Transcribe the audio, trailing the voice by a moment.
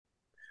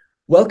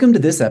Welcome to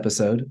this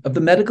episode of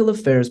the Medical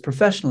Affairs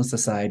Professional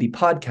Society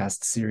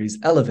podcast series,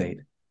 Elevate.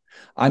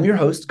 I'm your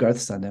host, Garth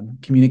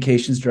Sundem,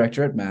 Communications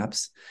Director at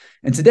MAPS,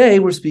 and today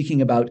we're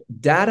speaking about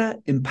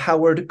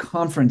data-empowered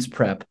conference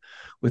prep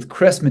with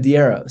Chris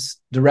Medeiros,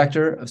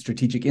 Director of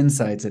Strategic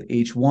Insights at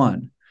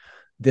H1.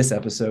 This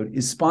episode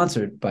is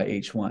sponsored by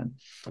H1.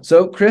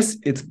 So, Chris,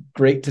 it's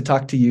great to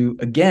talk to you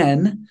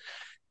again.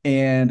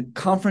 And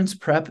conference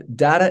prep,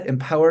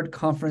 data-empowered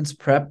conference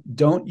prep,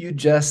 don't you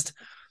just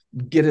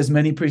get as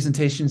many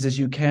presentations as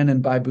you can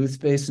and buy booth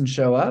space and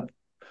show up?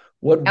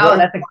 What are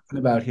we talking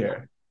about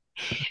here?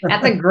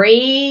 That's a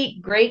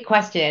great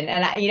question.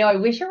 And I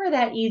wish it were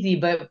that easy,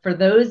 but for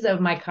those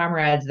of my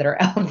comrades that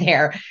are out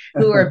there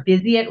who are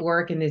busy at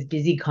work in this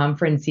busy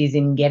conference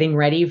season, getting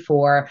ready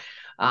for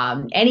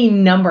any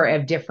number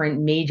of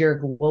different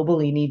major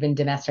globally and even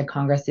domestic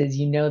congresses,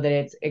 you know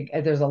that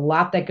there's a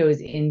lot that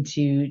goes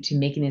into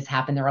making this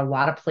happen. There are a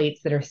lot of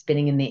plates that are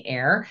spinning in the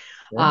air.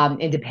 Yeah.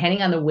 And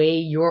depending on the way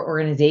your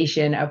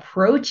organization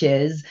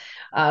approaches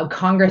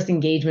Congress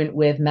engagement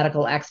with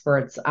medical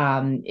experts,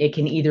 it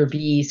can either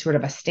be sort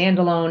of a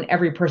standalone,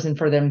 every person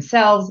for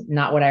themselves,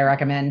 not what I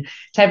recommend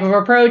type of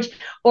approach,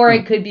 or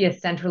it could be a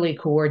centrally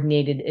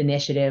coordinated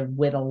initiative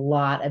with a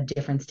lot of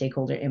different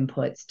stakeholder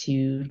inputs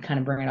to kind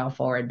of bring it all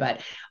forward.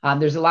 But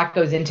there's a lot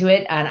goes into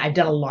it, and I've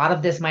done a lot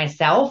of this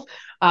myself.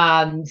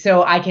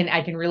 So I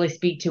can really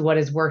speak to what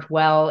has worked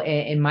well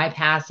in my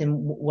past and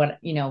what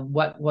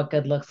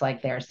good looks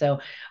like there. So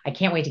I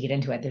can't wait to get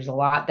into it. There's a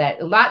lot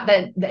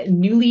that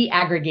newly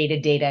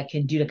aggregated data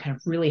can do to kind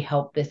of really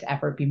help this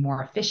effort be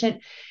more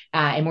efficient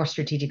and more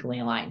strategically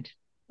aligned.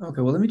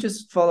 Okay, well, let me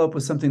just follow up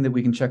with something that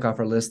we can check off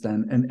our list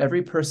then. And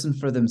every person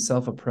for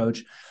themselves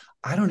approach,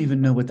 I don't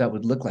even know what that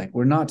would look like.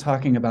 We're not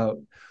talking about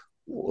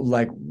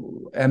like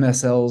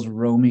MSLs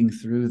roaming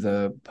through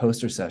the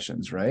poster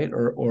sessions, right?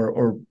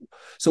 Or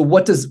so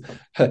what does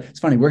it's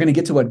funny, we're going to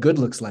get to what good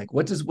looks like.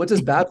 What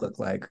does bad look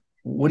like?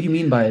 What do you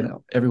mean by an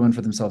everyone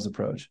for themselves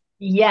approach?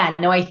 Yeah,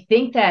 no,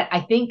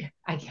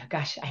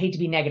 gosh, I hate to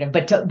be negative,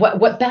 but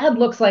what bad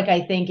looks like,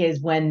 I think,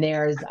 is when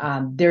there's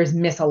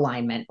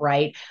misalignment,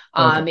 right?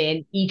 Okay.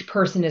 And each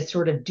person is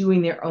sort of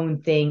doing their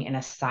own thing in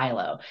a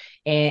silo.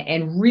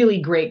 And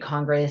really great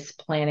Congress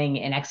planning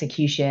and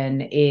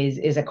execution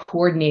is a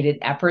coordinated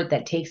effort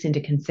that takes into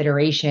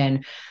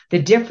consideration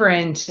the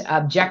different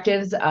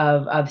objectives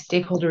of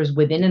stakeholders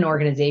within an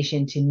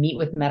organization to meet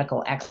with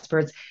medical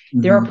experts.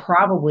 There are Mm-hmm.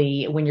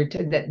 probably, when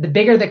the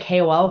bigger the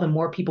KOL, the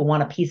more people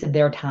want a piece of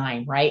their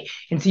time, right?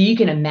 And so you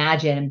can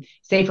imagine,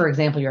 say, for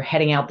example, you're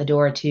heading out the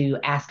door to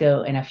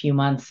ASCO in a few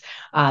months,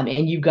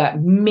 and you've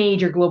got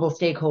major global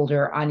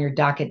stakeholder on your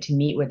docket to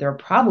meet with. There are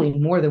probably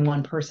more than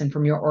one person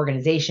from your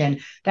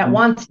organization that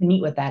wants to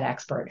meet with that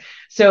expert.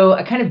 So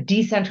a kind of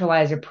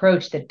decentralized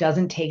approach that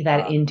doesn't take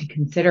that into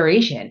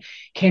consideration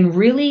can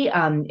really,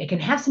 it can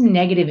have some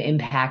negative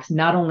impacts,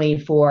 not only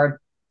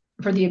for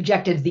the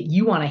objectives that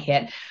you want to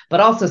hit, but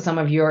also some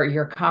of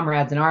your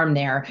comrades in arm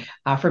there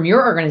from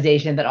your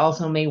organization that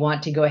also may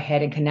want to go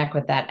ahead and connect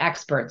with that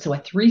expert. So a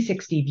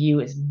 360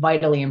 view is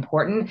vitally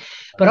important,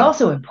 but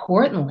also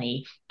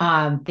importantly,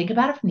 think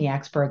about it from the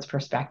expert's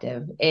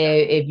perspective.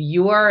 If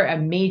you are a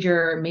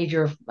major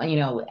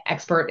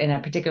expert in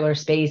a particular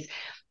space,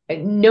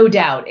 no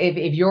doubt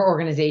if your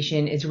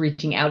organization is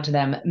reaching out to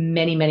them,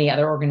 many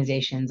other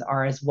organizations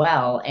are as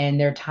well, and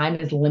their time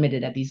is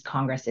limited at these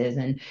congresses.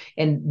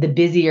 And the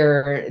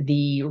busier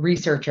the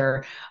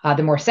researcher,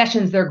 the more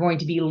sessions they're going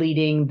to be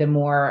leading, the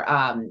more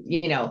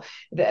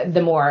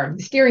the more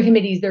steering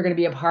committees they're going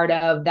to be a part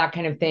of, that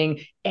kind of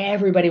thing.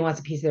 Everybody wants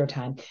a piece of their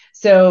time.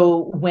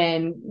 So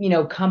when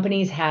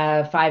companies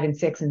have 5 and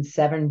 6 and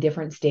 7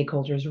 different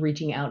stakeholders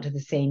reaching out to the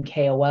same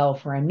KOL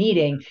for a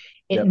meeting,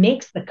 it Yep.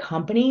 makes the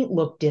company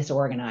look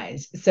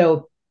disorganized.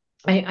 So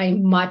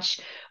I'm much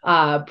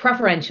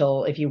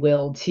preferential, if you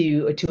will,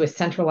 to a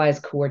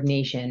centralized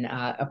coordination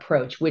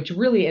approach, which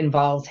really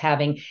involves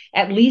having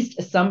at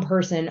least some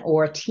person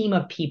or a team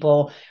of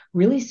people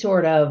really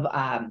sort of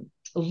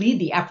lead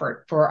the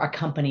effort for a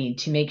company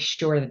to make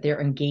sure that they're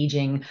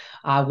engaging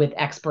with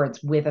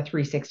experts with a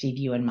 360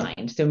 view in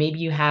mind. So maybe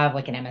you have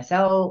like an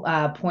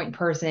MSL point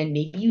person,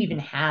 maybe you even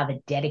have a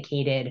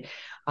dedicated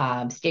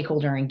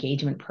stakeholder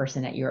engagement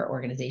person at your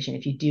organization.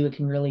 If you do, it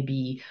can really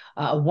be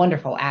a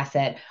wonderful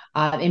asset.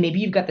 And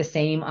maybe you've got the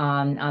same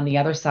on the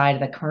other side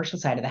of the commercial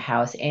side of the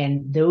house,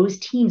 and those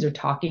teams are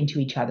talking to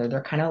each other.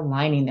 They're kind of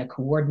aligning, they're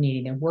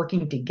coordinating, they're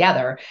working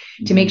together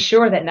to make Mhm.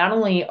 sure that not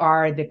only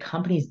are the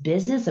company's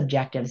business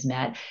objectives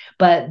met,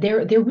 but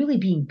they're really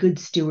being good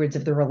stewards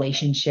of the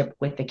relationship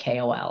with the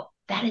KOL.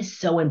 That is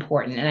so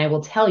important. And I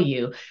will tell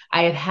you,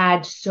 I have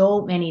had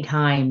so many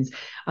times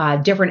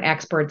different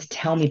experts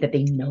tell me that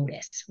they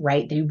notice,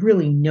 right? They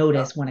really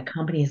notice when a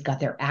company has got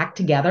their act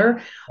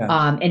together,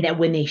 Yeah. and that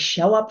when they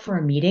show up for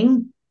a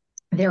meeting,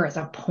 there is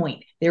a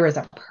point, there is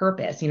a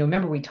purpose.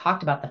 Remember we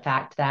talked about the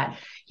fact that,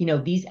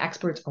 these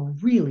experts are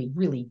really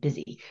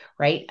busy,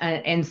 right?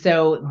 And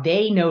so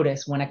they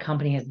notice when a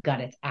company has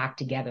got its act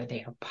together,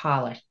 they are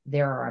polished,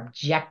 there are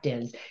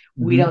objectives,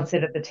 We don't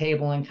sit at the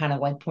table and kind of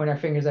like point our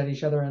fingers at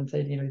each other and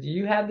say, do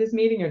you have this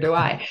meeting or do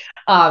I?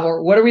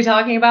 Or what are we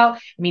talking about?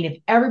 I mean, if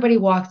everybody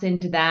walks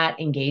into that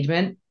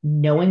engagement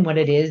knowing what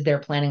it is they're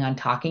planning on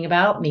talking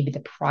about, maybe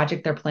the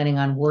project they're planning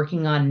on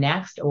working on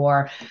next,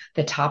 or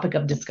the topic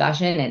of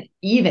discussion, and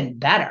even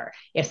better,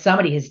 if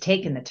somebody has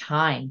taken the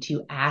time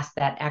to ask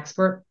that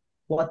expert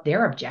what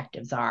their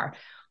objectives are,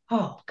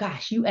 oh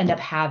gosh, you end up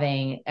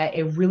having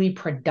a really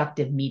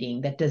productive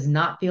meeting that does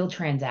not feel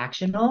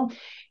transactional.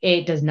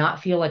 It does not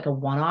feel like a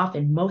one-off.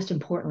 And most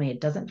importantly, it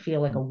doesn't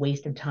feel like a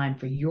waste of time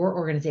for your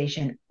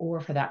organization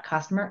or for that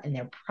customer. And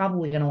they're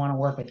probably going to want to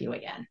work with you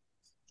again.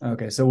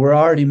 Okay, so we're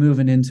already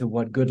moving into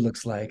what good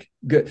looks like,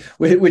 good,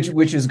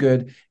 which is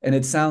good. And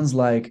it sounds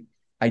like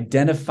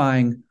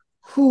identifying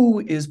who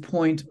is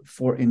point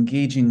for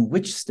engaging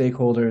which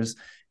stakeholders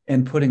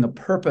and putting a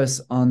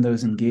purpose on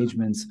those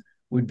engagements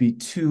would be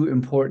two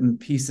important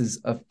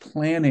pieces of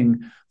planning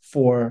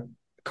for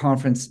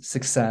conference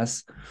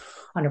success.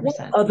 100%. What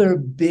other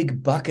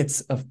big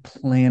buckets of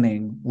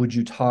planning would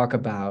you talk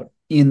about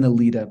in the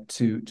lead up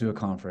to a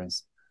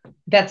conference?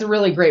 That's a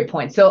really great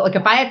point. So like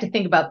if I had to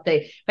think about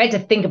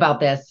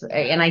this,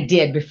 and I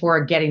did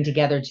before getting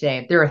together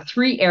today, there are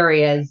three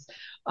areas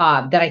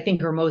that I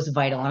think are most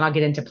vital. And I'll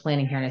get into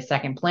planning here in a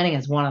second. Planning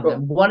is one of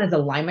them. One is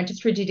alignment to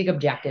strategic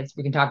objectives.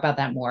 We can talk about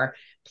that more.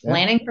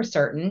 Planning for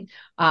certain,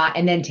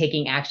 and then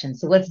taking action.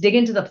 So let's dig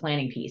into the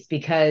planning piece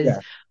because,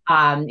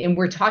 and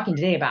we're talking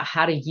today about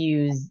how to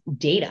use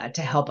data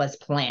to help us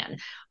plan.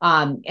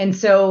 And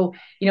so,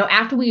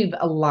 after we've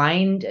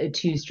aligned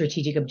to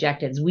strategic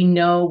objectives, we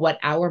know what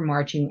our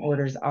marching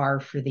orders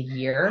are for the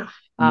year.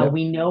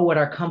 We know what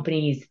our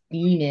company's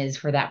theme is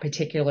for that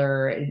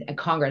particular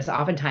Congress.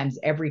 Oftentimes,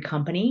 every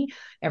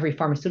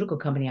pharmaceutical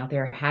company out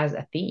there has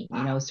a theme,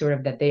 sort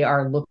of that they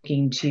are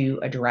looking to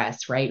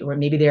address, right? Or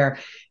maybe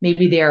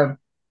they're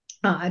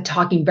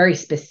talking very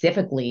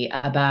specifically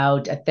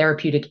about a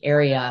therapeutic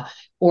area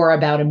or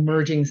about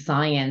emerging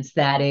science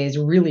that is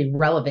really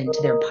relevant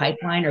to their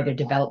pipeline or their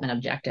development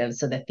objectives.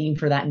 So the theme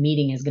for that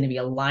meeting is going to be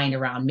aligned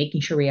around making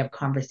sure we have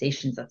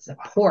conversations that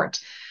support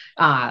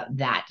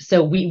that.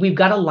 So we've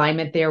got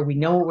alignment there. We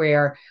know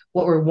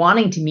what we're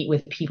wanting to meet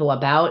with people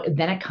about.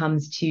 Then it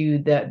comes to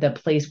the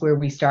place where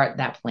we start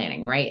that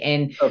planning, right?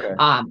 And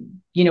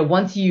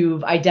once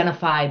you've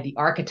identified the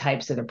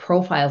archetypes or the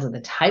profiles of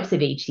the types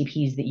of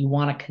HCPs that you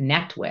want to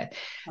connect with,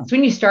 it's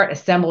when you start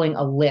assembling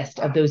a list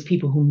of those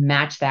people who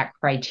match that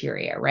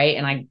criteria, right?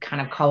 And I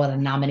kind of call it a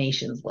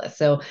nominations list.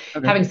 So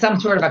having some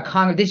sort of a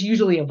Congress, this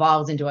usually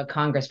evolves into a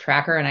Congress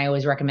tracker. And I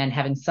always recommend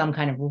having some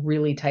kind of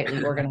really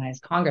tightly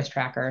organized Congress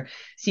tracker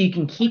so you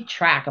can keep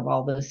track of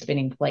all those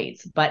spinning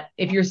plates. But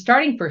if you're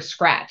starting from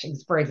scratch,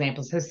 for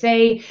example, so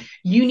say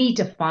you need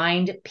to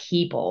find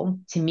people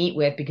to meet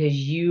with because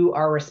you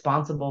are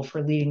responsible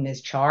for leading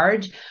this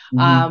charge,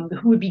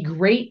 who would be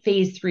great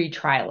phase 3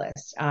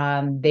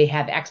 trialists. They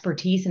have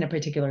expertise in a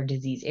particular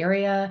disease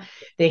area.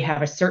 They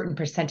have a certain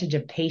percentage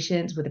of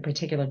patients with a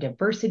particular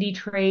diversity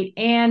trait,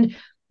 and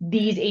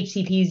these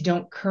HCPs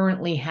don't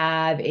currently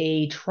have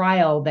a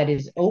trial that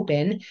is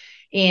open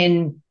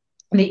in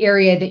the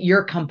area that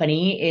your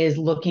company is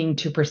looking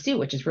to pursue,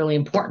 which is really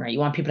important, right? You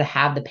want people to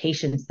have the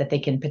patients that they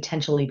can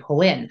potentially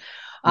pull in.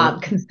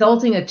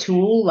 Consulting a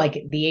tool like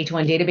the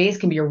H1 database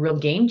can be a real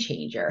game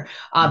changer.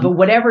 But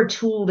whatever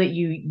tool that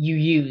you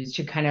use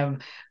to kind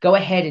of go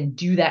ahead and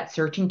do that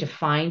searching to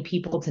find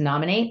people to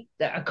nominate,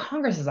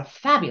 Congress is a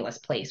fabulous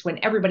place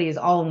when everybody is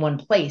all in one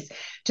place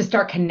to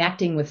start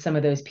connecting with some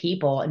of those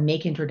people and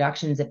make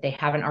introductions if they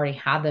haven't already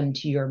had them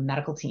to your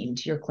medical team,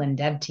 to your clin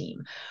dev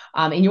team.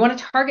 And you want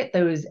to target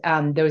those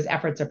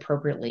efforts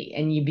appropriately.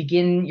 And you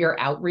begin your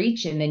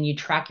outreach and then you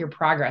track your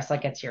progress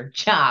like it's your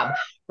job.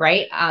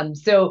 Right.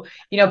 So,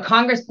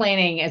 Congress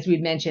planning, as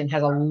we've mentioned,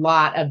 has a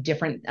lot of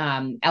different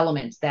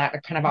elements that are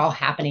kind of all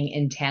happening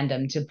in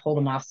tandem to pull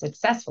them off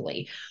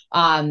successfully.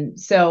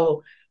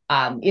 So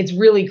it's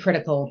really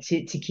critical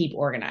to keep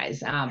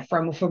organized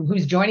from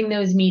who's joining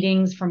those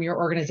meetings, from your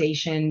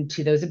organization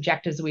to those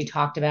objectives that we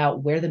talked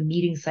about, where the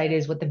meeting site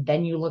is, what the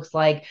venue looks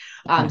like.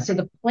 So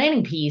the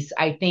planning piece,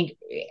 I think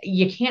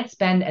you can't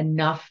spend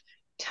enough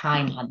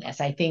time on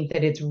this. I think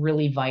that it's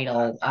really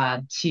vital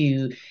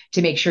to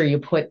make sure you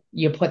put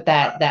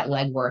that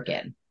legwork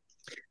in.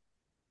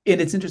 And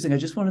it's interesting. I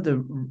just wanted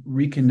to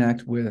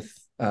reconnect with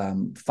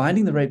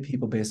finding the right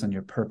people based on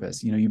your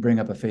purpose. You bring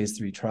up a phase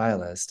 3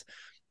 trialist,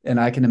 and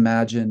I can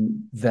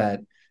imagine that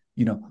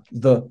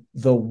the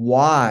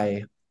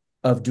why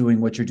of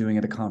doing what you're doing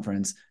at a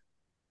conference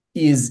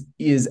is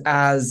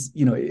as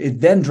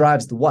it then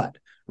drives the what,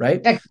 right?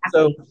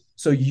 Exactly.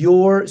 So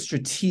your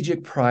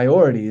strategic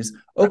priorities,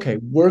 okay,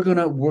 we're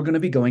gonna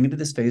be going into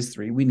this phase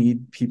 3. We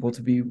need people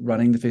to be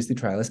running the phase 3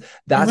 trialists.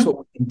 That's what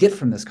we can get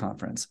from this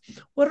conference.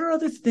 What are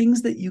other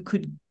things that you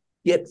could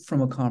get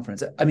from a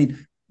conference? I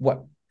mean,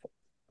 what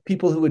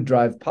people who would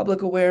drive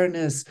public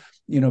awareness,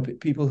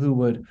 people who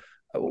would,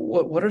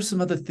 what are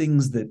some other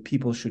things that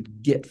people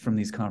should get from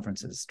these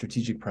conferences,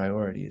 strategic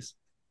priorities?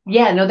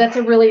 Yeah, no, that's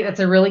a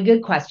really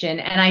good question.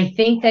 And I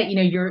think that,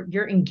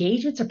 your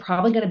engagements are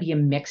probably going to be a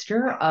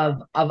mixture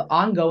of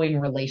ongoing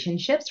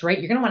relationships, right?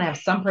 You're going to want to have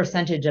some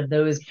percentage of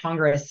those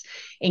Congress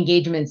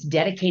engagements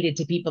dedicated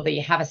to people that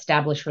you have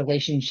established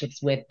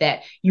relationships with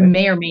that you Okay.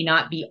 may or may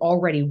not be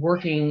already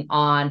working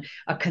on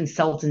a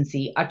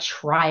consultancy, a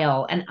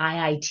trial, an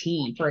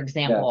IIT, for Yeah.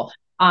 example.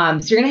 So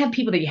you're going to have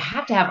people that you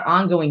have to have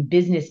ongoing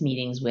business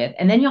meetings with,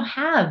 and then you'll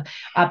have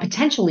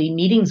potentially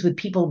meetings with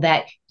people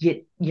that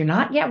you're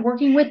not yet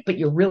working with, but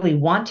you really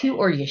want to,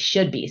 or you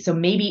should be. So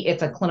maybe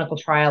it's a clinical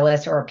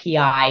trialist or a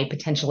PI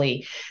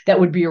potentially that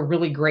would be a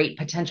really great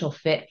potential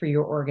fit for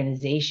your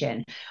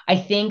organization. I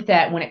think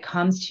that when it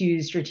comes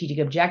to strategic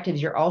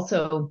objectives, you're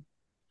also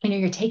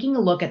you're taking a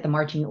look at the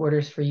marching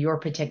orders for your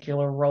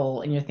particular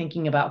role and you're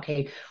thinking about,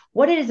 okay,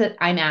 what is it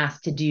I'm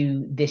asked to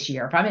do this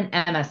year? If I'm an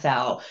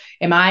MSL,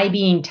 am I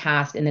being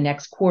tasked in the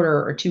next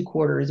quarter or 2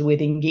 quarters with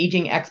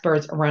engaging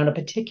experts around a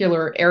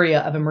particular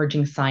area of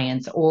emerging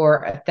science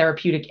or a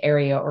therapeutic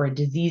area or a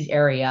disease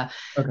area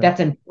Okay. that's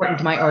important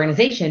to my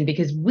organization?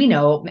 Because we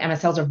know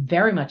MSLs are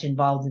very much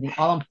involved in the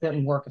all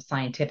important work of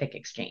scientific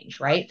exchange,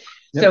 right?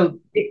 Yep. So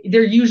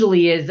there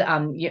usually is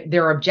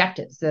there are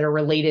objectives that are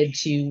related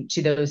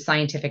to those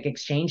scientific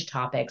exchange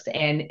topics,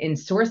 and in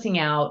sourcing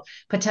out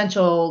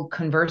potential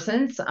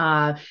conversants,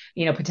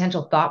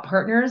 potential thought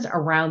partners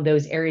around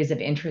those areas of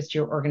interest to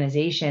your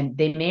organization.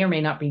 They may or may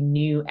not be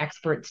new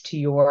experts to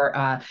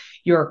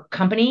your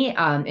company,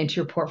 into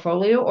your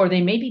portfolio, or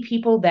they may be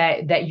people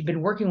that you've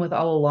been working with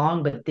all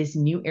along, but this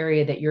new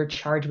area that you're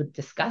charged with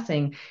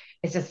discussing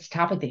is just a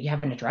topic that you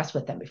haven't addressed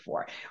with them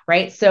before,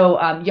 right?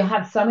 So you'll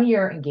have some of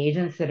your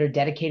engagements that are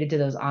dedicated to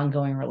those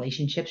ongoing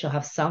relationships. You'll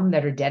have some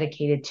that are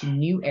dedicated to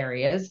new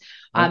areas.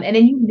 Yep. And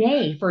then you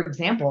may, for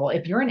example,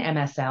 if you're an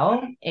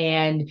MSL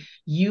and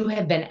you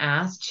have been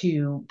asked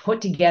to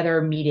put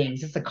together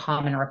meetings, it's a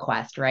common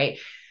request, right?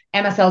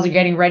 MSLs are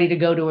getting ready to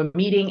go to a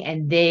meeting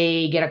and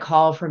they get a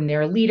call from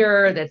their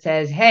leader that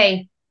says,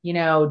 hey,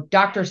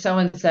 Dr. So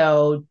and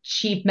so,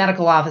 chief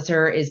medical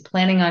officer, is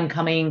planning on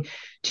coming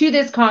to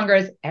this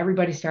Congress.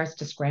 Everybody starts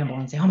to scramble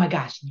and say, oh my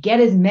gosh, get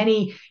as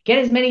many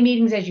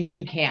meetings as you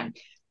can.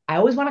 I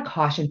always want to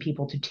caution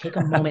people to take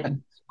a moment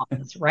and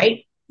pause,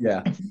 right?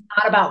 Yeah. It's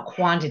not about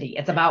quantity,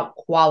 it's about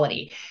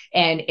quality.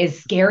 And as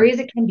scary as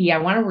it can be, I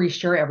want to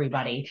reassure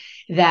everybody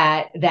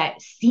that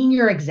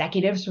senior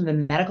executives from the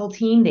medical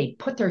team, they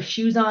put their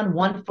shoes on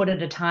 1 foot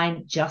at a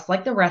time, just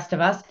like the rest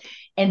of us.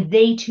 And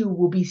they too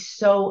will be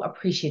so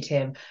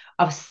appreciative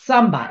of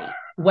somebody,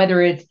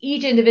 whether it's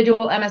each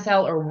individual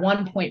MSL or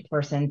one point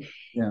person,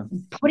 Yeah.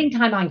 putting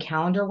time on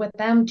calendar with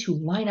them to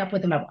line up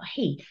with them about,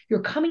 hey,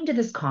 you're coming to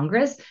this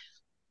Congress.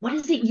 What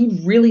is it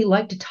you'd really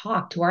like to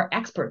talk to our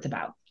experts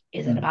about?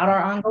 Is it Mm. about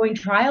our ongoing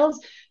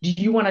trials? Do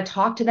you want to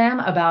talk to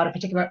them about a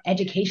particular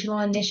educational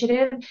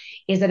initiative?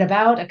 Is it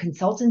about a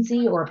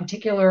consultancy or a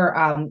particular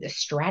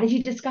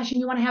strategy discussion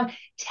you want to have?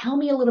 Tell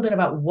me a little bit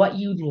about what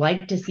you'd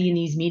like to see in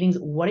these meetings.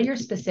 What are your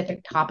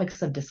specific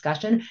topics of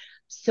discussion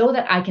so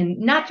that I can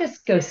not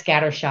just go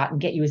scattershot and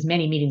get you as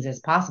many meetings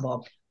as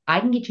possible. I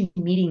can get you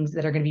meetings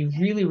that are going to be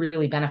really,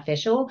 really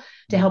beneficial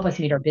to Mm. help us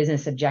meet our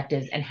business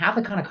objectives and have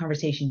the kind of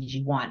conversations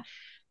you want.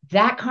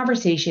 That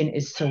conversation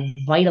is so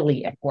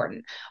vitally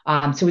important.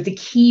 So it's a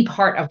key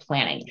part of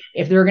planning.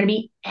 If there are going to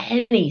be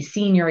any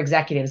senior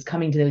executives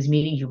coming to those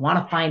meetings, you want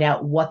to find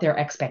out what their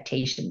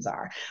expectations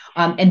are.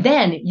 And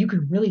then you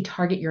can really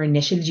target your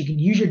initiatives. You can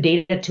use your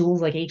data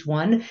tools like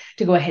H1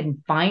 to go ahead and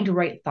find the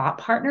right thought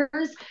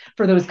partners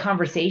for those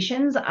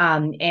conversations.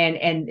 And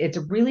it's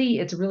a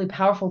really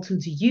powerful tool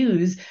to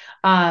use.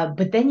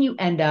 But then you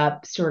end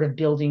up sort of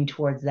building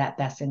towards that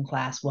best in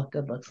class, what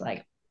good looks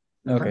like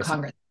for Okay. So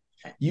Congress.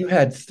 you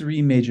had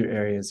three major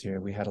areas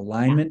here. We had Yeah.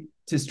 alignment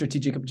to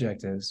strategic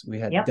objectives. We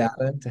had Yep.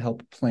 data to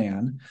help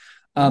plan.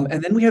 Yep.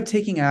 And then we have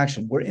taking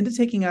action. We're into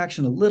taking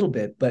action a little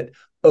bit, but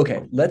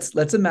okay,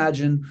 let's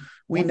imagine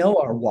we Yep. know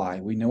our why,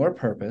 we know our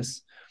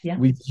purpose. Yeah.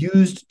 We've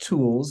used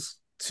tools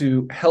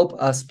to help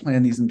us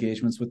plan these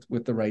engagements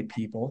with the right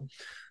people.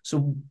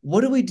 So what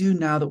do we do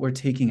now that we're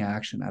taking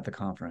action at the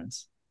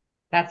conference?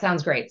 That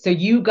sounds great. So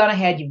you've gone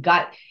ahead, you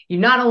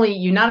not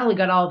only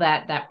got all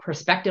that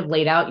perspective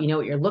laid out, you know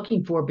what you're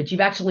looking for, but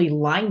you've actually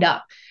lined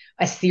up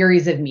a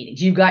series of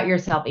meetings. You've got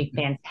yourself a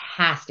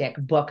fantastic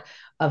book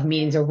of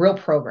meetings, a real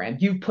program.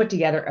 You've put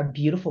together a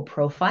beautiful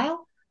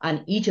profile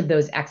on each of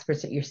those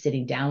experts that you're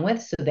sitting down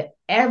with so that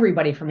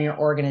everybody from your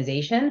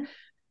organization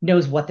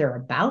knows what they're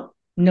about,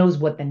 knows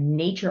what the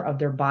nature of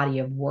their body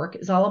of work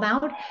is all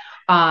about.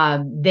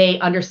 They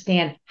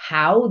understand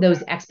how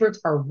those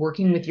experts are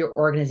working with your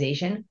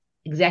organization.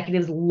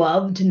 Executives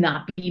love to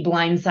not be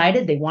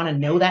blindsided. They want to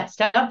know that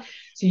stuff.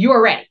 So you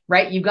are ready,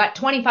 right? You've got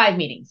 25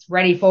 meetings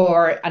ready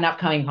for an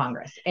upcoming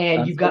Congress,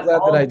 and I'm you've so got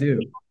glad that I all.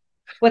 do.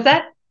 What's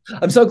that?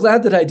 I'm so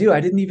glad that I do. I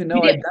didn't even You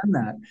know I'd did. done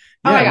that.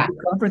 Oh Yeah, my we God. have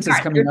conferences All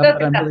right. coming You're up so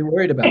that I'm really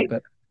worried about,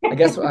 successful. but I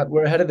guess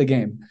we're ahead of the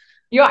game.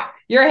 You are.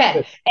 You're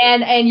ahead, Good.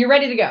 and you're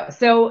ready to go.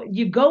 So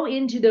you go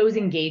into those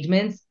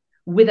engagements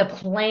with a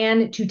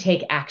plan to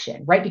take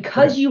action, right?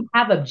 Because you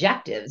have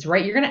objectives,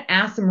 right? You're going to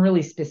ask some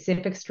really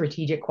specific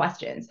strategic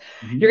questions.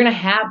 You're going to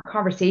have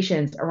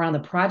conversations around the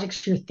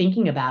projects you're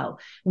thinking about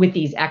with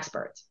these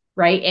experts,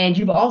 right? And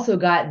you've also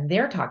got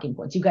their talking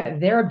points. You've got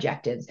their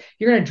objectives.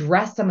 You're going to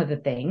address some of the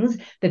things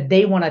that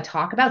they want to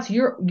talk about. So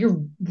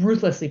you're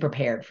ruthlessly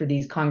prepared for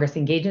these Congress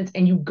engagements,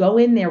 and you go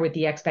in there with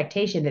the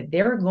expectation that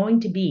there are going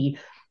to be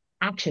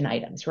action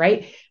items,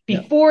 right?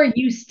 Before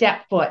you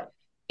step foot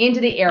into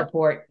the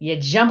airport, you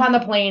jump on the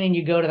plane and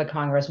you go to the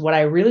Congress. What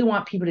I really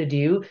want people to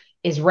do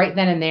is right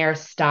then and there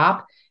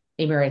stop,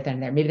 maybe right then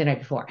and there, maybe the night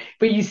before,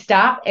 but you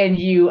stop and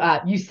you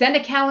send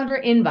a calendar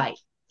invite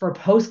for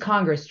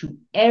post-Congress to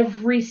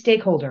every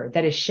stakeholder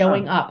that is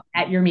showing up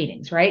at your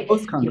meetings, right?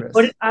 Post-Congress.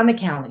 You put it on the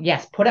calendar.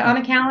 Yes, put it on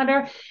the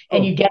calendar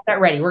and you get that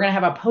ready. We're going to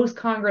have a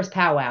post-Congress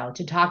powwow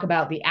to talk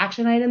about the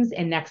action items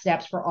and next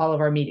steps for all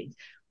of our meetings.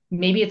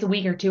 Maybe it's a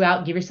week or two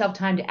out. Give yourself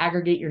time to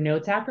aggregate your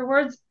notes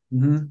afterwards.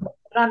 Put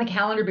it on the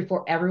calendar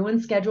before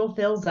everyone's schedule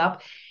fills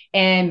up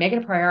and make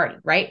it a priority,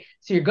 right?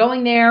 So you're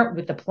going there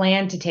with the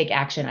plan to take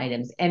action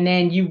items. And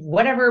then you,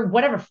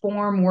 whatever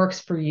form works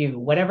for you,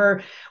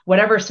 whatever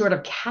sort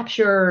of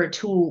capture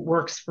tool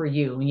works for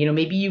you. You know,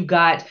 maybe you've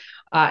got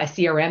a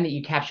CRM that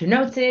you capture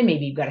notes in,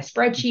 maybe you've got a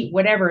spreadsheet,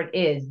 whatever it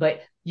is,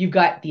 but you've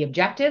got the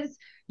objectives,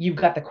 you've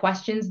got the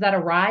questions that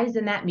arise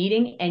in that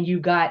meeting, and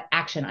you've got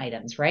action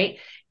items, right?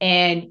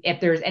 And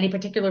if there's any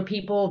particular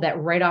people that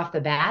right off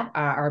the bat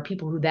are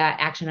people who that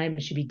action item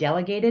should be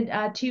delegated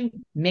to,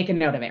 make a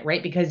note of it,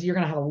 right? Because you're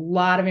going to have a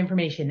lot of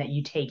information that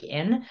you take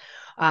in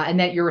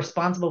and that you're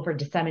responsible for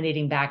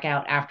disseminating back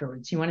out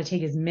afterwards. You want to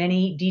take as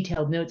many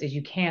detailed notes as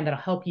you can that'll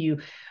help you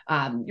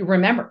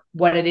remember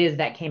what it is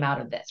that came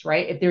out of this,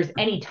 right? If there's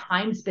any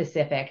time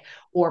specific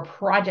or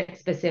project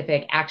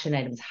specific action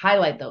items,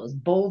 highlight those,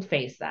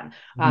 boldface them,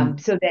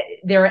 so that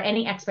there are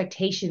any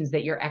expectations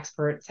that your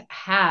experts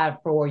have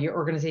for your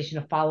organization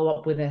to follow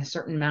up within a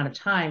certain amount of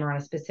time or on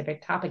a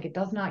specific topic. It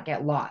does not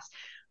get lost.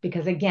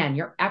 Because again,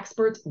 your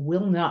experts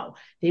will know.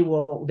 They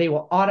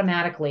will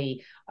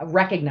automatically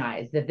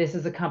recognize that this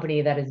is a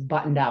company that is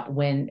buttoned up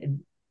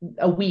when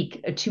a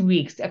week, 2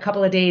 weeks, a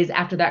couple of days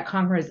after that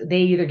conference, they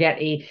either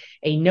get a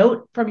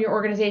note from your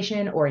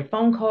organization or a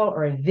phone call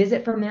or a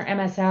visit from their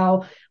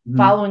MSL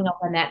following up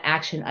on that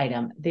action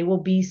item. They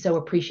will be so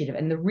appreciative.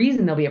 And the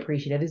reason they'll be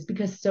appreciative is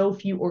because so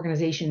few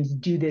organizations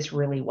do this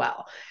really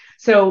well.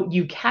 So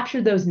you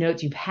captured those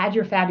notes, you've had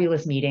your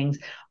fabulous meetings,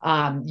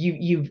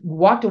 you've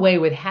walked away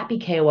with happy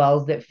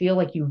KOLs that feel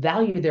like you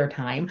value their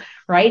time,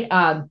 right?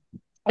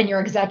 And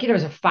your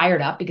executives are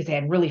fired up because they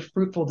had really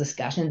fruitful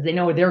discussions. They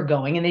know where they're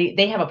going, and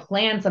they have a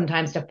plan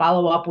sometimes to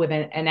follow up with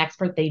an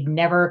expert they've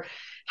never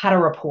had a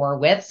rapport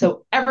with.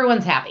 So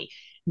everyone's happy.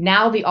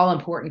 Now the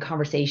all-important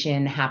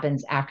conversation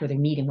happens after the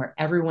meeting where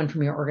everyone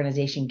from your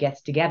organization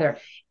gets together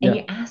and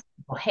you ask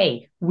people,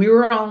 hey, we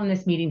were all in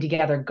this meeting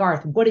together.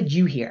 Garth, what did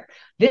you hear?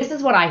 This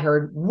is what I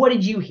heard. What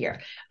did you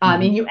hear?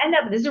 And you end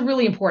up, this is a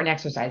really important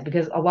exercise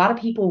because a lot of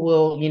people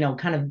will,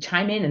 kind of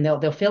chime in and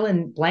they'll fill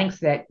in blanks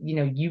that,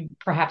 you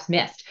perhaps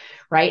missed,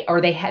 right?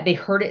 Or they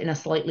heard it in a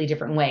slightly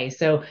different way.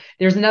 So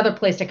there's another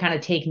place to kind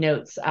of take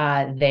notes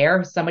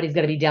there. Somebody's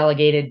going to be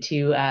delegated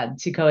to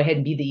go ahead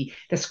and be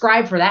the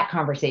scribe for that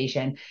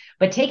conversation,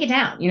 but take it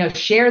down,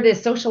 share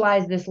this,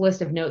 socialize this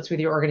list of notes with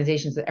your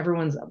organization so that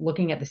everyone's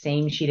looking at the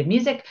same sheet of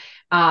music.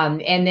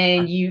 And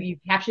then you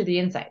capture the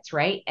insights,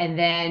 right? And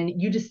then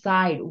you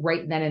decide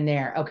right then and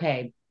there,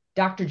 okay,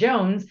 Dr.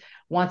 Jones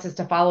wants us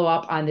to follow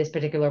up on this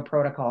particular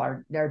protocol,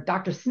 or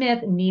Dr.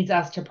 Smith needs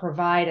us to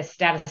provide a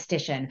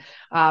statistician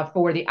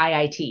for the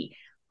IIT.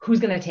 Who's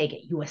going to take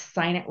it? You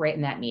assign it right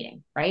in that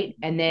meeting, right?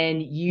 And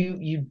then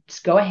you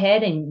just go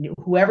ahead, and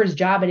whoever's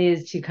job it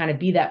is to kind of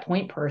be that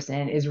point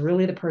person is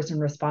really the person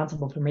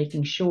responsible for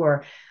making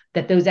sure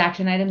that those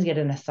action items get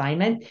an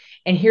assignment.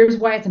 And here's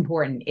why it's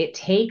important. It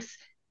takes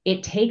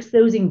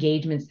those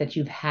engagements that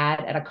you've had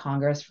at a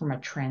Congress from a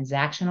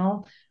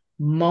transactional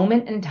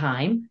moment in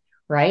time,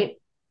 right?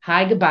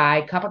 Hi,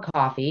 goodbye, cup of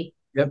coffee,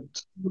 to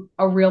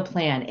a real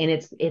plan. And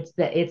it's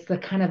the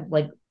kind of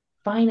like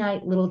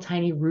finite little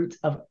tiny roots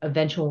of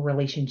eventual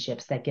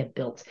relationships that get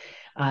built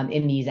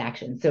in these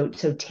actions.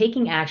 So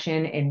taking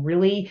action and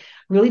really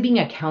being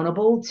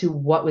accountable to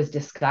what was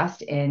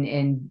discussed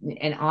and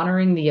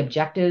honoring the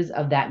objectives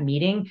of that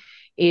meeting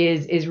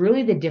is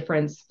really the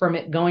difference from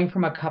it going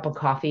from a cup of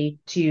coffee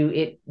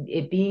to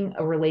it being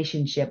a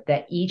relationship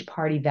that each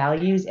party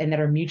values and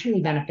that are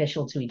mutually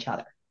beneficial to each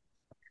other.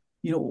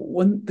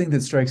 One thing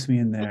that strikes me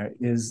in there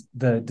is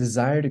the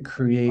desire to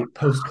create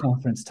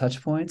post-conference touch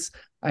points.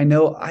 I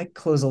know I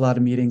close a lot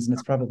of meetings, and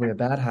it's probably a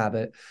bad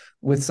habit,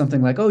 with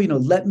something like,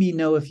 let me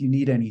know if you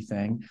need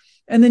anything.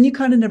 And then you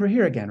kind of never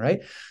hear again,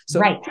 right?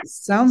 So It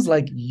sounds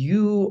like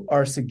you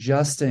are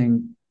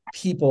suggesting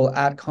people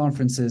at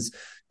conferences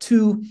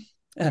to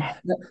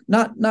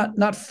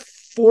not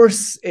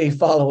force a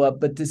follow-up,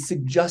 but to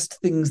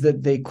suggest things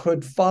that they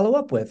could follow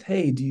up with.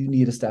 Hey, do you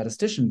need a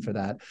statistician for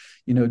that?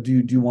 Do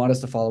you want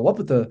us to follow up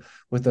with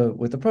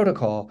the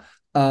protocol?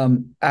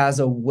 as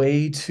a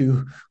way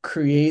to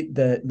create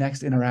the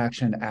next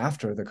interaction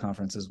after the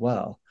conference as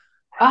well.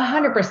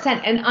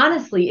 100%. And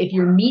honestly, if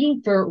you're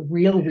meeting for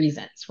real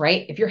reasons,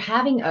 right? If you're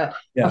having a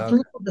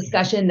fruitful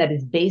discussion that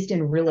is based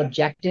in real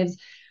objectives,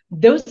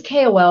 those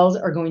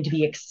KOLs are going to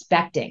be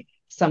expecting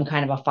some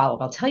kind of a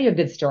follow-up. I'll tell you a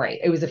good story.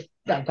 It was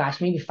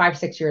maybe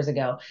 5-6 years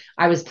ago.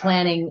 I was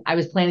planning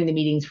the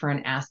meetings for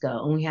an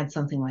ASCO, and we had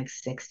something like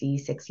 60,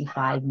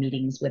 65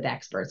 meetings with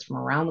experts from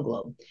around the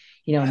globe,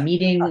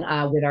 meeting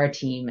with our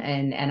team.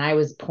 And I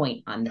was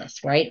point on this,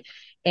 right?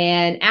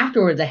 And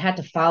afterwards, I had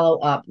to follow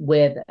up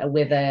with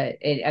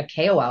a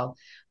KOL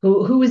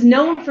who was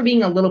known for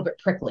being a little bit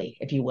prickly,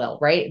 if you will,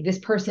 right? This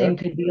person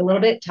could be a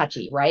little bit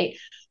touchy, right?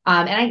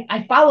 And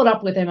I followed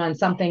up with him on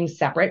something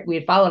separate. We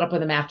had followed up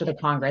with him after the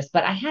Congress,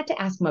 but I had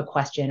to ask him a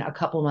question a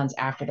couple months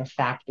after the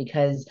fact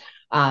because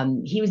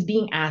he was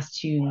being asked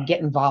to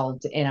get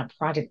involved in a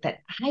project that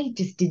I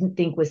just didn't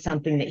think was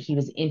something that he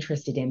was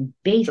interested in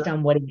based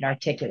on what he had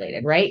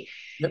articulated, right?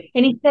 Yep.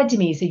 And he said to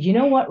me, he said, you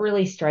know what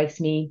really strikes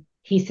me?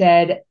 He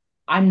said,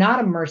 I'm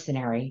not a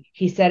mercenary.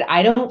 He said,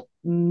 I don't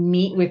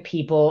meet with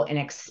people and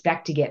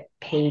expect to get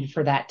paid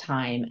for that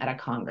time at a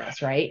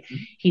Congress, right?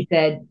 He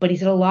said, but he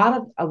said a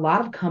lot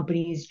of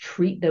companies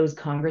treat those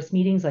Congress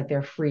meetings like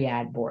they're free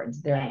ad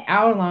boards. They're an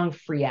hour-long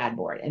free ad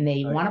board, and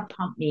they want to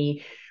pump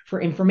me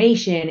for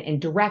information and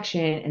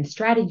direction and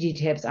strategy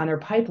tips on their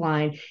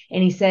pipeline.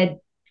 And he said,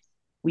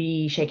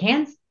 we shake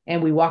hands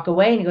and we walk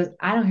away, and he goes,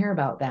 I don't hear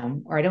about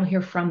them, or I don't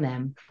hear from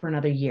them for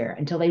another year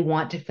until they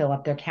want to fill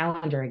up their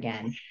calendar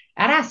again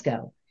at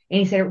ASCO. And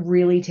he said, it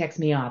really ticks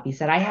me off. He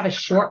said, I have a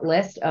short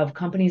list of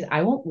companies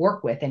I won't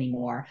work with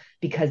anymore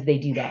because they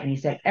do that. And he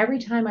said, every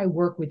time I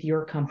work with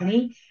your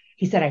company,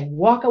 he said, I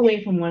walk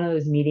away from one of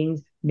those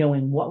meetings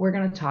knowing what we're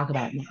going to talk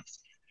about next.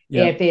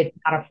 Yep. If it's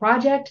not a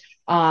project,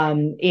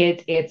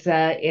 it's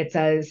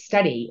a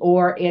study,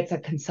 or it's a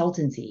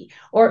consultancy,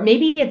 or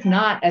maybe it's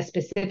not a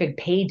specific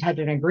paid type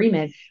of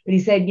agreement. But he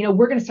said,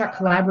 we're going to start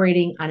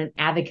collaborating on an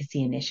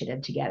advocacy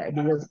initiative together,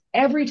 because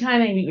every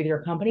time I meet with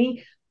your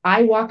company,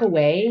 I walk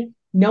away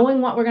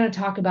knowing what we're going to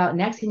talk about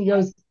next. And he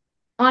goes,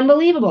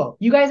 unbelievable.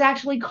 You guys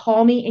actually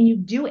call me and you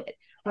do it.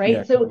 Right.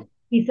 Yeah. So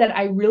he said,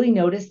 I really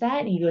noticed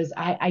that. And he goes,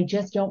 I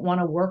just don't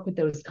want to work with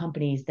those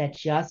companies that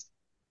just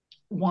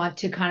want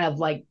to kind of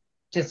like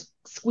just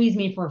squeeze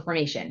me for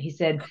information. He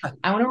said,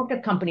 I want to work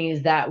with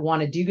companies that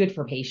want to do good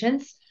for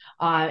patients.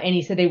 And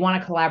he said, they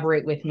want to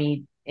collaborate with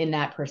me in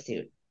that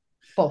pursuit.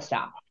 Full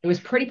stop. It was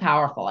pretty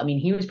powerful. I mean,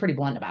 he was pretty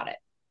blunt about it.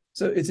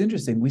 So it's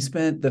interesting. We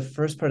spent the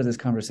first part of this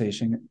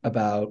conversation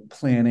about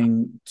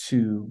planning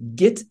to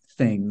get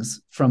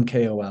things from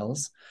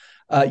KOLs,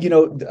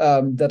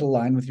 that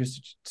align with your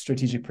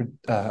strategic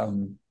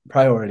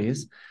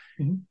priorities.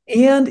 Mm-hmm.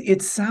 And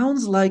it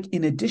sounds like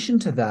in addition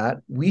to that,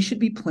 we should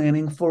be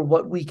planning for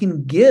what we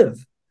can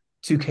give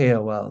to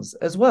KOLs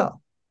as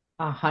well.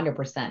 100%.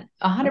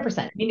 100%.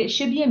 I mean, it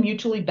should be a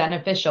mutually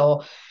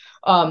beneficial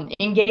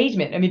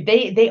engagement. I mean,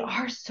 they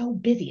are so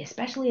busy,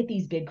 especially at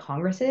these big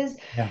congresses.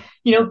 Yeah.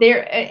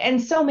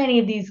 And so many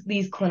of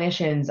these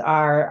clinicians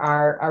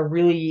are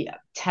really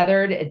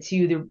tethered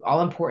to the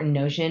all important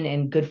notion,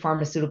 and good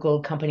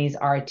pharmaceutical companies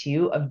are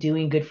too, of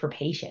doing good for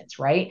patients,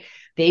 right?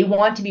 They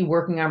want to be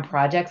working on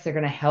projects that are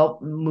going to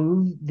help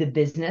move the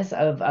business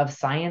of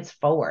science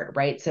forward,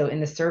 right? So in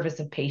the service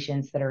of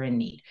patients that are in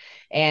need.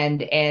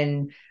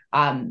 And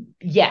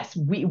yes,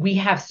 we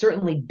have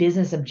certainly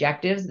business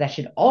objectives that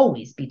should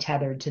always be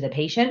tethered to the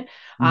patient,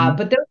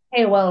 but those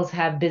KOLs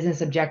have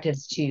business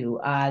objectives too,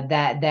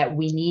 that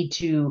we need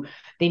to,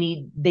 they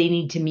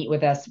need to meet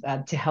with us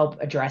to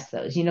help address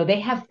those. They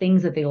have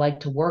things that they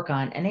like to work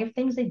on, and they have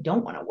things they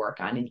don't want to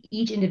work on, and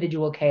each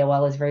individual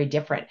KOL is very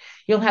different.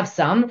 You'll have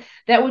some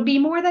that would be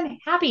more than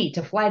happy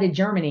to fly to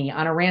Germany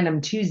on a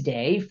random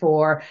Tuesday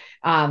for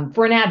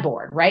an ad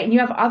board, right? And you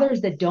have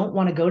others that don't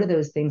want to go to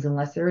those things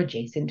unless they're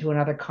adjacent to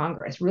another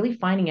Congress. Really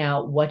finding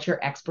out what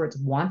your experts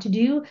want to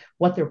do,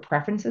 what their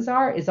preferences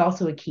are, is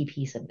also a key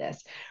piece of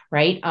this,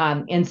 right?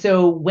 And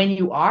so when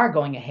you are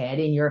going ahead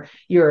and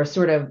you're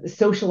sort of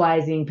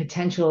socializing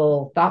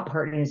potential thought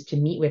partners to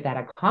meet with at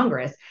a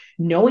Congress,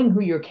 knowing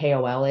who your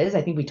KOL is,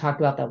 I think we talked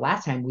about that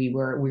last time we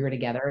were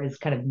together, is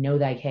kind of know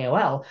thy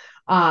KOL,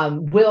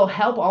 will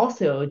help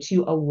also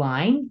to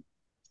align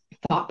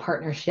thought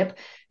partnership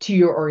to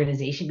your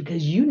organization,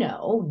 because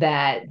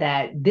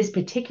that this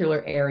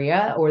particular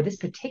area or this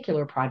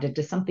particular project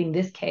is something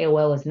this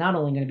KOL is not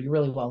only going to be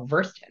really well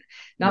versed in,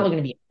 not only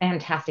going to be a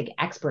fantastic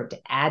expert to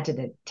add to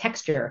the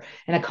texture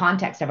and the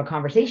context of a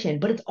conversation,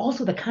 but it's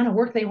also the kind of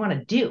work they want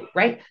to do,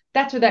 right?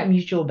 That's where that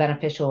mutual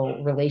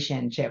beneficial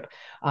relationship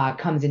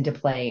comes into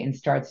play and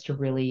starts to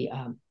really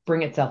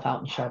bring itself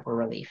out in sharper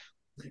relief.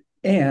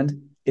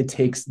 And it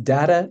takes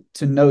data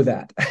to know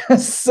that.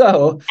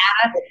 So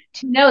data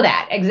to know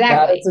that.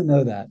 Exactly. Data to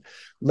know that.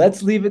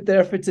 Let's leave it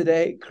there for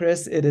today.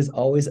 Chris, it is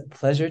always a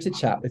pleasure to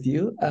chat with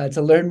you.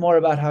 To learn more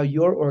about how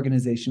your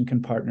organization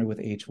can partner with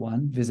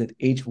H1, visit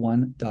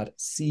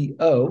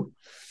h1.co.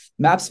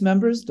 MAPS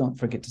members, don't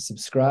forget to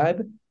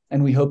subscribe.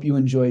 and we hope you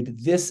enjoyed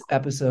this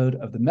episode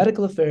of the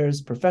Medical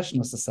Affairs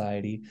Professional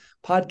Society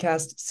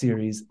podcast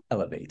series,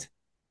 Elevate.